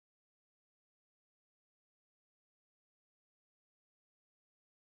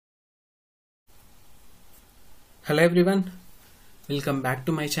Hello everyone, welcome back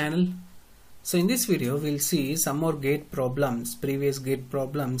to my channel. So in this video we'll see some more gate problems, previous gate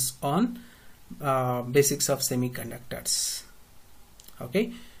problems on basics of semiconductors.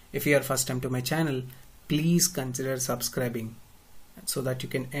 Okay, if you are first time to my channel, please consider subscribing so that you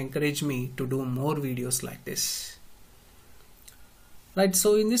can encourage me to do more videos like this. Right,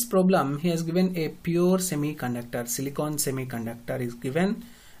 so in this problem he has given a pure semiconductor, silicon semiconductor is given,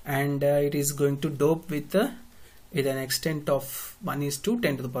 and it is going to dope with an extent of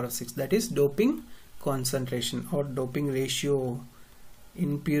 1:10 to the power of 6, that is doping concentration or doping ratio,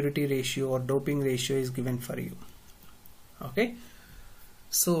 impurity ratio or doping ratio is given for you. Okay,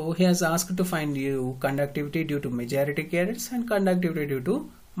 so he has asked to find you conductivity due to majority carriers and conductivity due to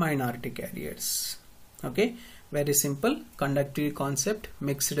minority carriers. Okay, very simple conductivity concept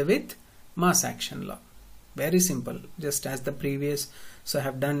mixed with mass action law. Very simple, just as the previous. So I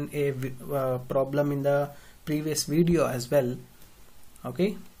have done a problem in the previous video as well.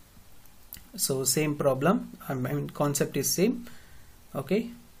 Okay, so same problem, I mean concept is same.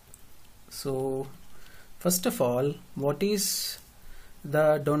 Okay, so first of all, what is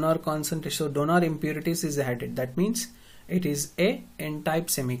the donor concentration? So donor impurities is added, that means it is a n-type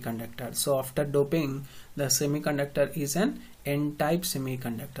semiconductor. So after doping, the semiconductor is an n-type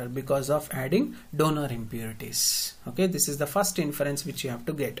semiconductor because of adding donor impurities. Okay, this is the first inference which you have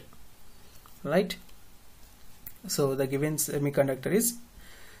to get, right? So the given semiconductor is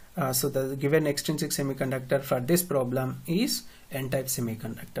so the given extrinsic semiconductor for this problem is n-type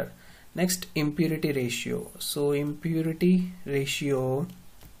semiconductor. Next, impurity ratio. So impurity ratio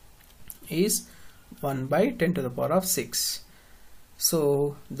is 1/10 to the power of 6.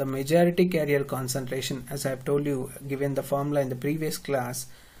 So the majority carrier concentration, as I have told you, given the formula in the previous class,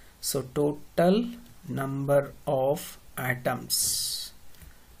 so total number of atoms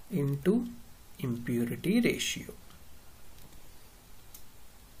into impurity ratio.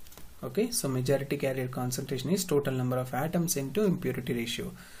 Okay, so majority carrier concentration is total number of atoms into impurity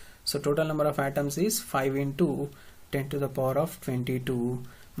ratio. So total number of atoms is 5 into 10 to the power of 22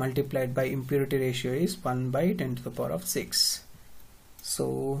 multiplied by impurity ratio is 1/10 to the power of 6.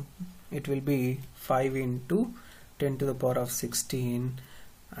 So it will be 5 into 10 to the power of 16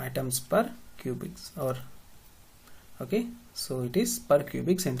 atoms per cubic, or okay, so it is per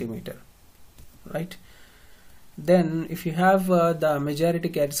cubic centimeter, right? Then if you have the majority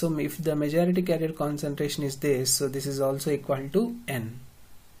carrier, so if the majority carrier concentration is this, so this is also equal to n.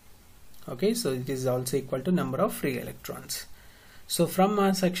 Okay, so it is also equal to number of free electrons. So from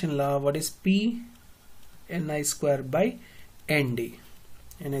mass action law, what is P Ni square by Nd?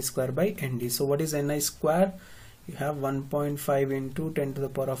 Ni square by Nd. So what is Ni square? You have 1.5 into 10 to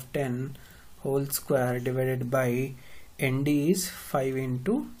the power of 10 whole square divided by Nd is 5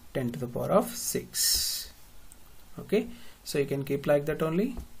 into 10 to the power of 6. Okay, so you can keep like that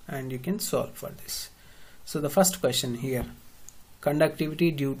only and you can solve for this. So the first question here,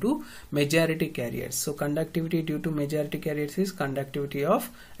 conductivity due to majority carriers. So conductivity due to majority carriers is conductivity of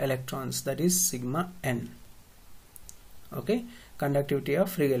electrons, that is sigma n. Okay, conductivity of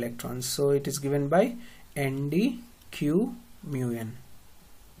free electrons, so it is given by Nd Q mu n,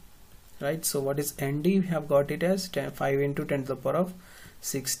 right? So what is Nd? We have got it as 5 into 10 to the power of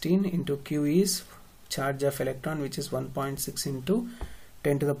 16 into Q is charge of electron, which is 1.6 into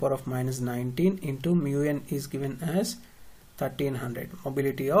 10 to the power of minus 19 into mu n is given as 1300,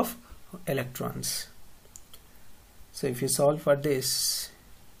 mobility of electrons. So if you solve for this,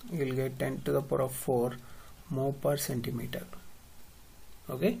 you will get 10 to the power of 4 mole per centimeter.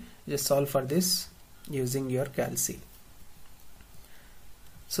 Okay, just solve for this using your calc.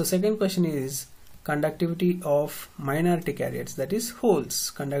 So second question is conductivity of minority carriers, that is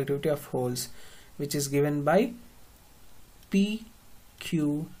holes, conductivity of holes, which is given by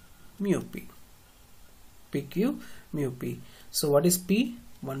PQ mu P. PQ mu P. So what is P?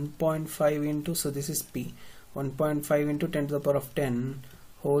 1.5 into, so this is P, 1.5 into 10 to the power of 10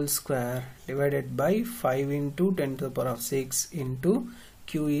 whole square divided by 5 into 10 to the power of 6 into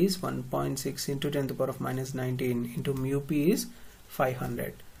Q is 1.6 into 10 to the power of minus 19 into mu P is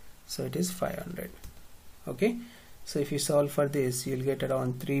 500. So it is 500. Okay, so if you solve for this, you will get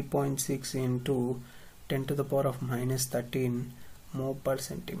around 3.6 into 10 to the power of minus 13 mole per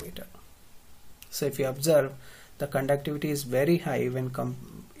centimeter. So if you observe, the conductivity is very high when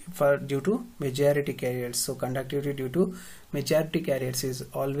due to majority carriers. So conductivity due to majority carriers is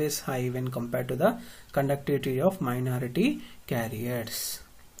always high when compared to the conductivity of minority carriers.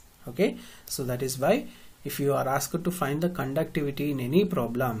 Okay, so that is why if you are asked to find the conductivity in any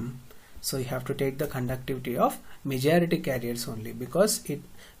problem, So you have to take the conductivity of majority carriers only, because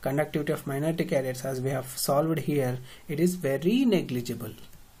conductivity of minority carriers, as we have solved here, it is very negligible.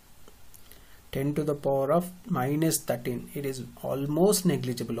 10 to the power of minus 13, it is almost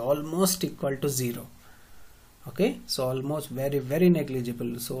negligible, almost equal to 0. Okay, so almost very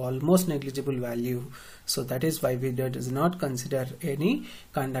negligible, so almost negligible value. So that is why we does not consider any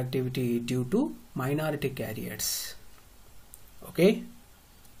conductivity due to minority carriers. Okay,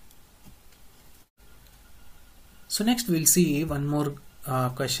 so next we'll see one more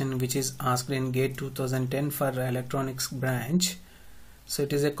question which is asked in GATE 2010 for electronics branch. So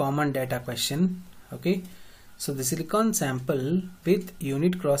it is a common data question. Okay, so the silicon sample with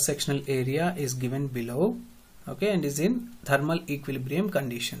unit cross-sectional area is given below. Okay, and is in thermal equilibrium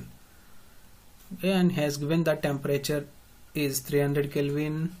condition. Okay, and has given that temperature is 300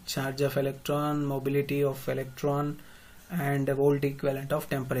 Kelvin, charge of electron, mobility of electron, and a volt equivalent of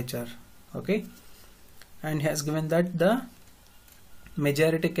temperature. Okay, and has given that the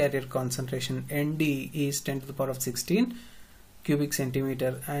majority carrier concentration ND is 10 to the power of 16 cubic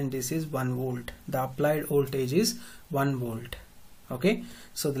centimeter, and this is 1 volt. The applied voltage is 1 volt. Okay,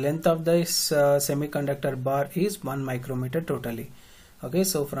 so the length of this semiconductor bar is 1 micrometer totally. Okay,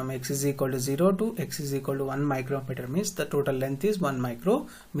 so from x is equal to 0 to x is equal to 1 micrometer means the total length is 1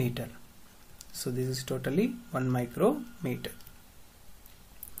 micrometer. So this is totally 1 micrometer.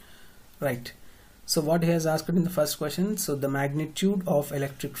 Right. So what he has asked in the first question, so the magnitude of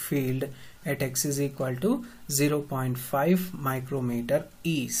electric field at x is equal to 0.5 micrometer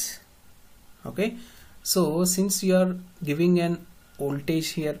is. Okay, so since you are giving an voltage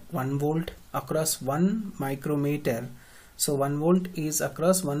here 1 volt across 1 micrometer, so 1 volt is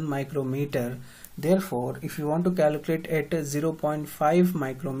across 1 micrometer, therefore if you want to calculate at 0.5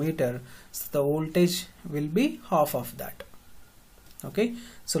 micrometer, so the voltage will be half of that. Okay,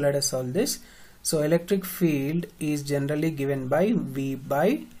 so let us solve this. So electric field is generally given by V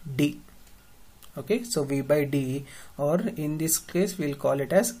by D. Okay, so V by D, or in this case we'll call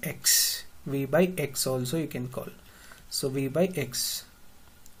it as X. V by X also you can call. So V by X.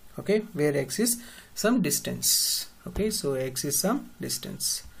 Okay, where X is some distance. Okay, so X is some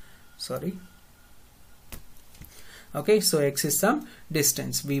distance. Sorry. Okay, so X is some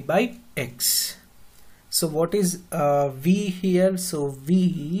distance. V by X. So what is V here? So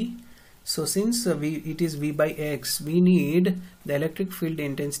V. So since it is V by X, we need the electric field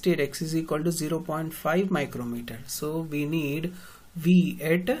intensity at X is equal to 0.5 micrometer. So we need V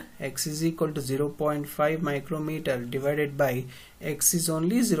at X is equal to 0.5 micrometer divided by X is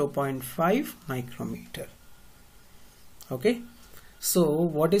only 0.5 micrometer. Okay, so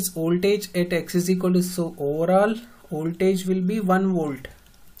what is voltage at X is equal to, so overall voltage will be 1 volt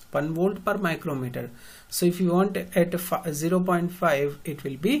per micrometer. So if you want at 0.5, it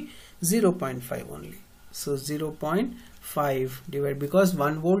will be 0.5 only. So 0.5 divided, because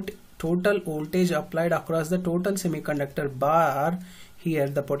 1 volt total voltage applied across the total semiconductor bar, here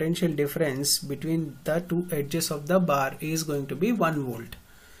the potential difference between the two edges of the bar is going to be 1 volt.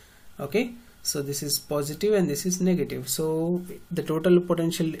 Okay, so this is positive and this is negative, so the total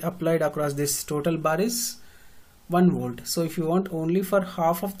potential applied across this total bar is 1 volt. So if you want only for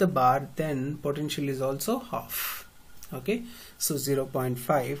half of the bar, then potential is also half. Okay, so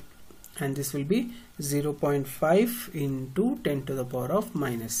 0.5, and this will be 0.5 into 10 to the power of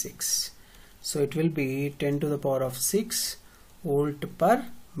minus 6. So it will be 10 to the power of 6 volt per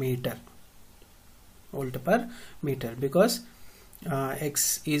meter. Volt per meter, because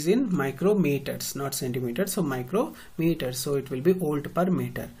X is in micrometers, not centimeters, so micrometers, so it will be volt per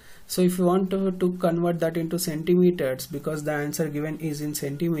meter. So if you want to convert that into centimeters, because the answer given is in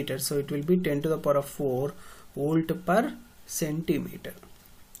centimeters, so it will be 10 to the power of 4 volt per centimeter.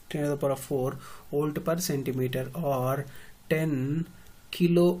 10 to the power of 4 volt per centimeter, or 10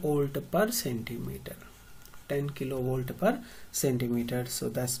 kilovolt per centimeter. 10 kilovolt per centimeter. So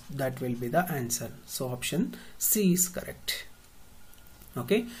that will be the answer. So option C is correct.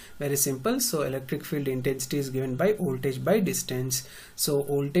 Okay, very simple. So electric field intensity is given by voltage by distance. So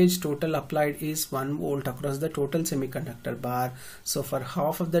voltage total applied is 1 volt across the total semiconductor bar. So for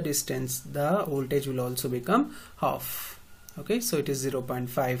half of the distance, the voltage will also become half. Okay, so it is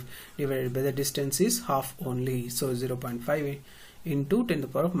 0.5 divided by the distance is half only. So 0.5 into 10 to the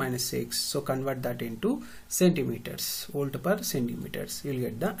power of minus 6. So convert that into centimeters, volt per centimeters. You will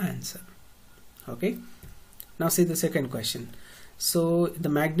get the answer. Okay, now see the second question. So the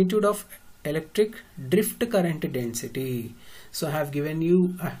magnitude of electric drift current density. So I have given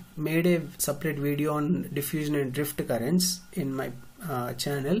you, made a separate video on diffusion and drift currents in my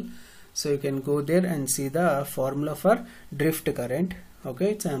channel. So you can go there and see the formula for drift current.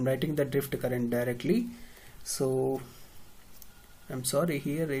 Okay, so I'm writing the drift current directly. So I'm sorry,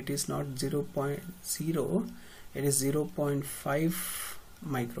 here it is not 0.0, it is 0.5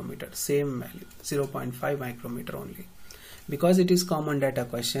 micrometer, same value, 0.5 micrometer only, because it is common data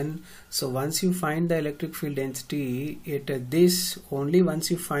question. So once you find the electric field density at this only,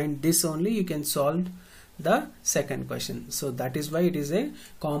 once you find this only, you can solve the second question. So that is why it is a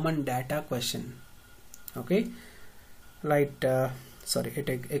common data question. Okay, right, sorry, at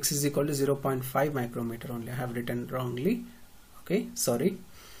x is equal to 0.5 micrometer only, I have written wrongly. Okay, sorry.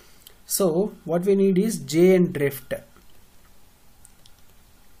 So what we need is J and drift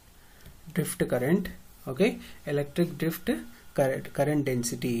current. Okay, electric drift current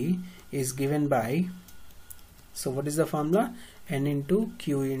density is given by, so what is the formula? N into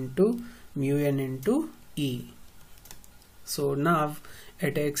Q into mu n into E. So now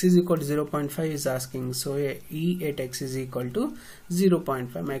at x is equal to 0.5 is asking, so E at x is equal to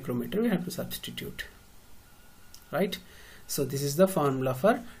 0.5 micrometer, we have to substitute, right? So this is the formula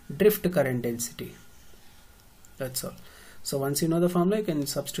for drift current density. That's all. So once you know the formula, you can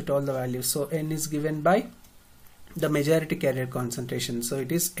substitute all the values. So N is given by the majority carrier concentration, so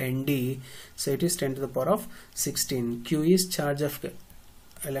it is Nd, so it is 10 to the power of 16. Q is charge of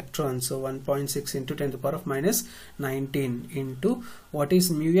electrons, so 1.6 into 10 to the power of minus 19 into what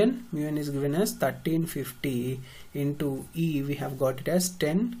is mu n? Mu n is given as 1350 into E, we have got it as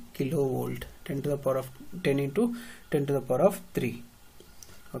 10 kilovolt, 10 to the power of 10 into 10 to the power of 3.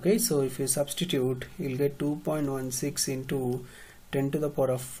 Okay, so if you substitute, you'll get 2.16 into 10 to the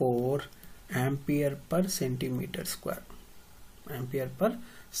power of 4 ampere per centimeter square, ampere per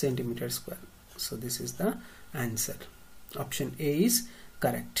centimeter square. So this is the answer. Option A is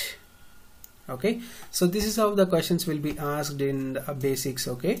correct. Okay, so this is how the questions will be asked in the basics.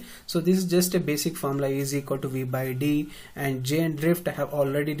 Okay, so this is just a basic formula, E is equal to V by D, and J and drift I have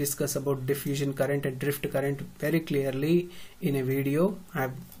already discussed about diffusion current and drift current very clearly in a video.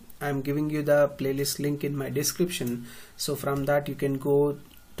 I'm giving you the playlist link in my description, so from that you can go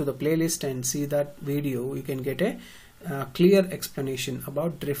to the playlist and see that video. You can get a clear explanation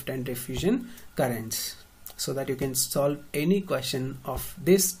about drift and diffusion currents, so that you can solve any question of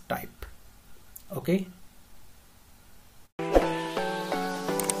this type. Okay.